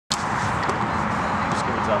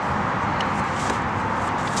stuff.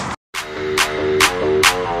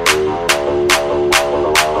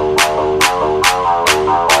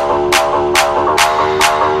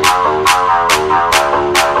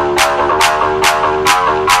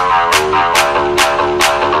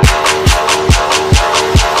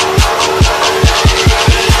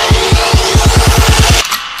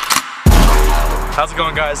 How's it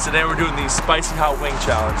going, guys? Today we're doing the Spicy Hot Wing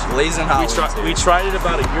Challenge. Blazing hot. We tried it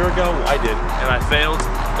about a year ago. I did, and I failed.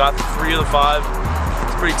 Got 3 of the 5.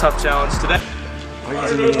 It's a pretty tough challenge today.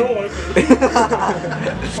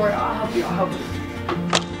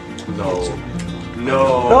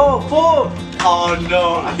 No, full. Oh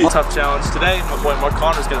no. Tough challenge today. My boy Mark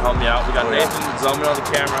Connor's gonna help me out. We got Nathan zooming on the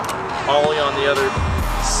camera, Ollie on the other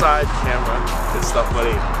side camera. Good stuff,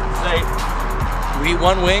 buddy. Today we eat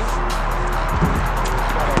 1 wing.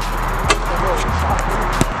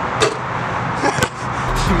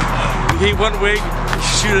 You eat 1 wing, you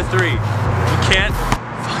shoot a 3. You can't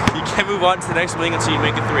move on to the next wing until you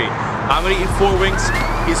make a 3. I'm gonna eat 4 wings,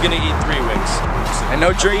 he's gonna eat 3 wings. And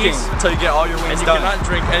no drinking until you get all your wings and you done. cannot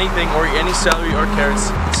drink anything or eat any celery or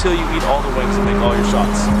carrots until you eat all the wings and make all your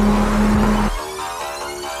shots.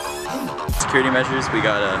 Security measures, we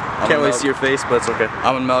got Can't really see your face, but it's okay.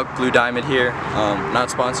 Almond Milk, Blue Diamond here.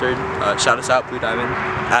 Not sponsored. Shout us out, Blue Diamond,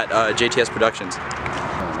 at JTS Productions.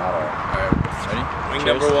 Alright, ready? Wing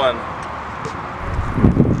Cheers. number 1.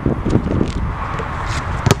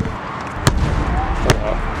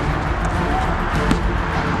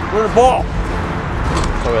 Where's the ball?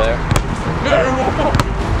 It's over there.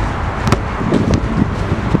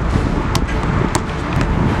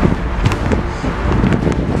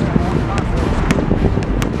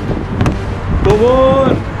 Come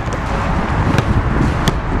on!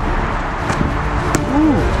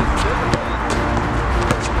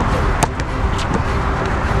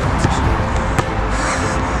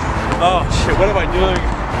 Oh shit, what am I doing?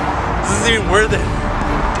 This isn't even worth it.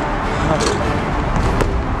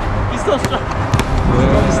 He's still strong.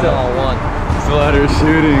 He's still on 1. Still out here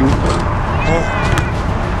shooting.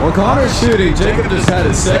 Well, Connor's shooting. Jacob just had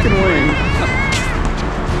his 2nd wing.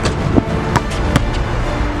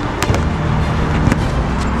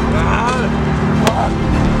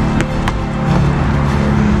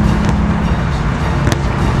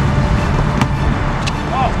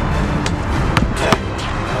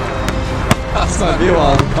 That's my view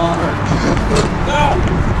on Connor.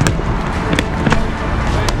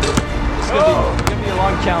 It's gonna be a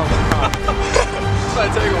long challenge. This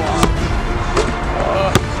might take a while.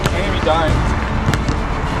 I'm gonna be dying.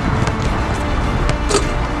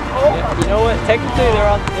 Yeah, you know what? Technically, they're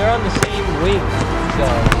on the same wing, so it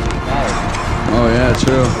doesn't matter. Oh yeah,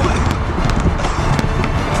 true.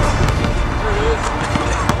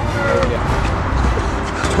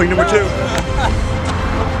 Wing number 2.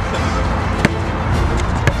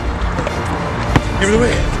 Give me the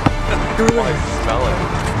wing. Give me the wing. Smell it.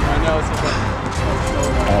 I know it's okay.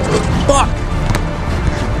 Fuck!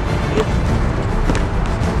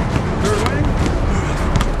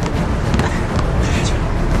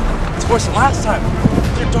 It's worse than last time.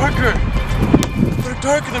 They're darker. They're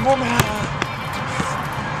darker. They're more.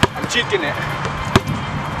 I'm cheeking it.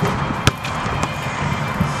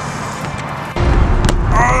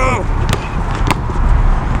 Oh!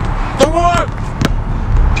 Come on!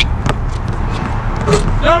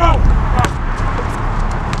 No!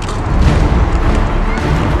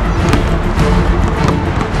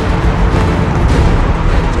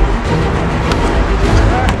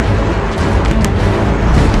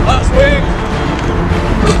 Last wing!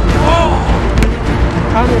 Oh!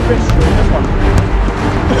 Connor fish this one.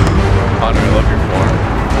 Connor, I love your form.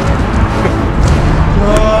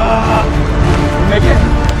 Make it.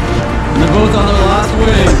 They're both on their last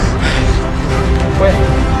wing. Wait.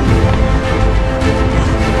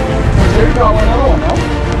 You got another one, no?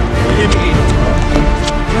 Give me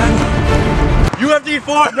 8. You have to eat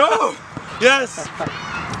 4! No! Yes!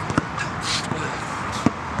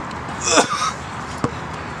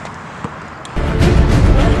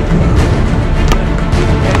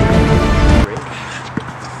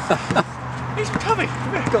 He's coming!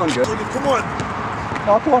 Come here. Going good. Come on!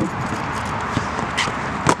 Top one.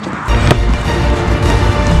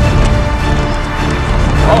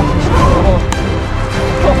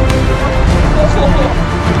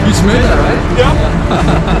 You just made that, right? Yeah!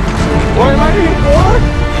 What am I eating? 4?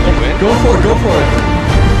 Go for it, go for it.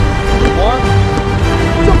 1?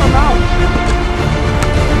 What's on my mouth?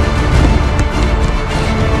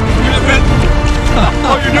 Give me the bit!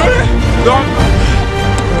 Oh, you're doing it? No.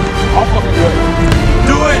 I'll fucking do it.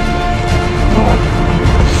 Do it!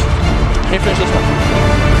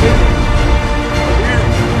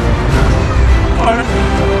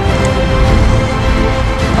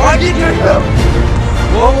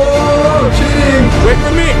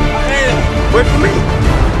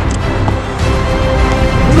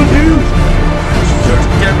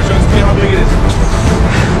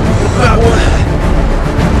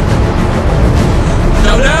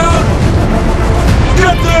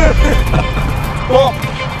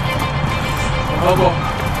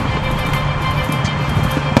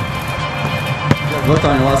 both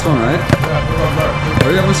on your last one, right?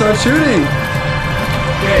 Hurry up and start shooting.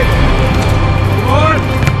 Okay. Come on.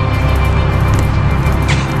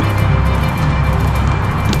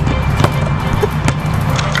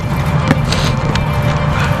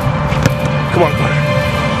 Come on, Carter.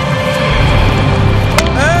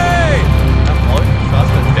 Hey!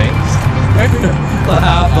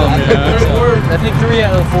 Half of them, yeah. I think 3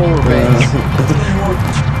 out of the 4 were bangs.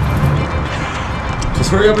 Just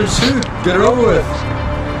hurry up and shoot. Get it over with.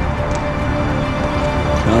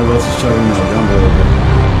 Now the boat's just chugging now down a little bit.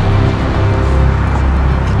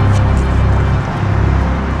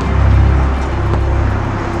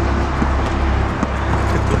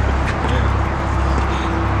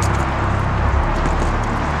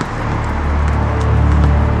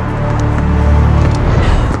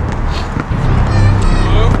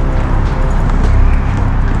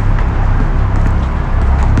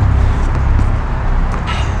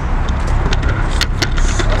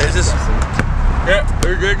 Yeah,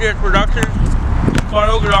 there's JTS Productions,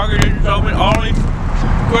 Final Gadagi, Jason Feldman, Ollie,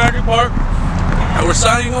 Quaddy Park, and we're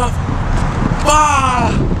signing off.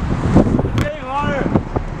 Bye! Hey, water!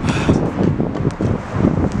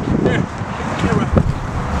 Here,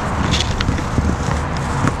 camera.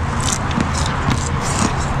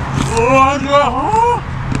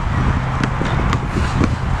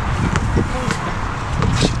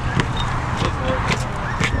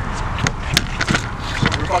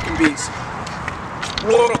 We're fucking beasts.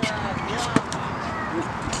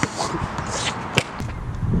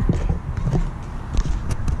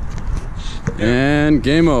 And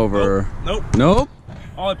game over. Nope. Nope.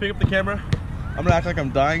 Ollie, pick up the camera. I'm gonna act like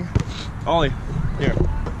I'm dying. Ollie, here.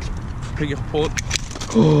 Pick it, pull it.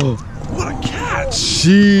 Oh, What a catch!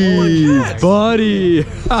 jeez, buddy.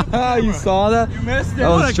 You saw that? You missed it. That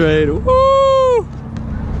What was a- straight. Woo!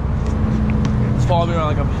 Just follow me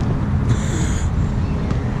around like I'm.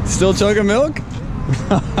 Still chugging milk?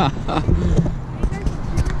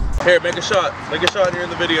 Here, make a shot. Make a shot and you're in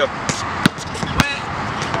the video.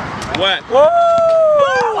 Wet. Whoa!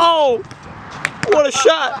 Oh! What a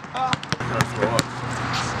shot!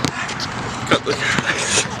 Cut the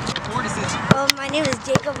My name is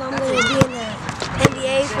Jacob. I'm going to be in the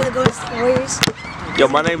NBA for the Golden State Warriors. Yo,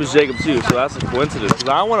 my name is Jacob too, so that's a coincidence. Because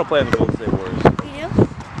I want to play in the Golden State Warriors. You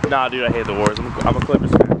do? Nah, dude, I hate the Warriors. I'm a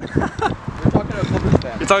Clippers fan. You're talking to a Clippers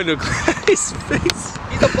fan. You're talking to his face.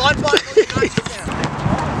 He's a blonde